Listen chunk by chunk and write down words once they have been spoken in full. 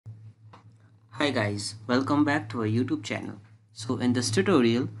Hi guys, welcome back to our YouTube channel. So in this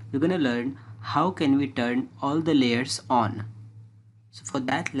tutorial, we're going to learn how can we turn all the layers on. So for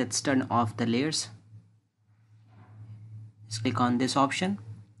that, let's turn off the layers. Just click on this option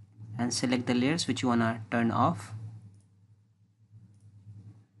and select the layers which you want to turn off.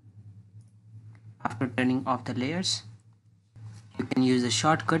 After turning off the layers, you can use the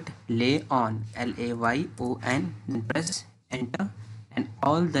shortcut lay on, L-A-Y-O-N, then press enter and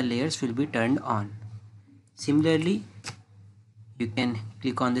all the layers will be turned on. Similarly, you can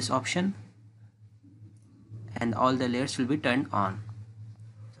click on this option and all the layers will be turned on.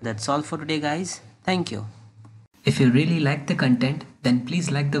 That's all for today guys. Thank you. If you really like the content, then please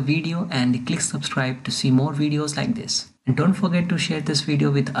like the video and click subscribe to see more videos like this. And don't forget to share this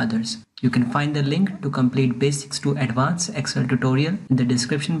video with others. You can find the link to complete basics to advanced Excel tutorial in the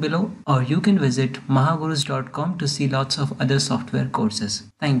description below, or you can visit mahagurus.com to see lots of other software courses.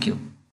 Thank you.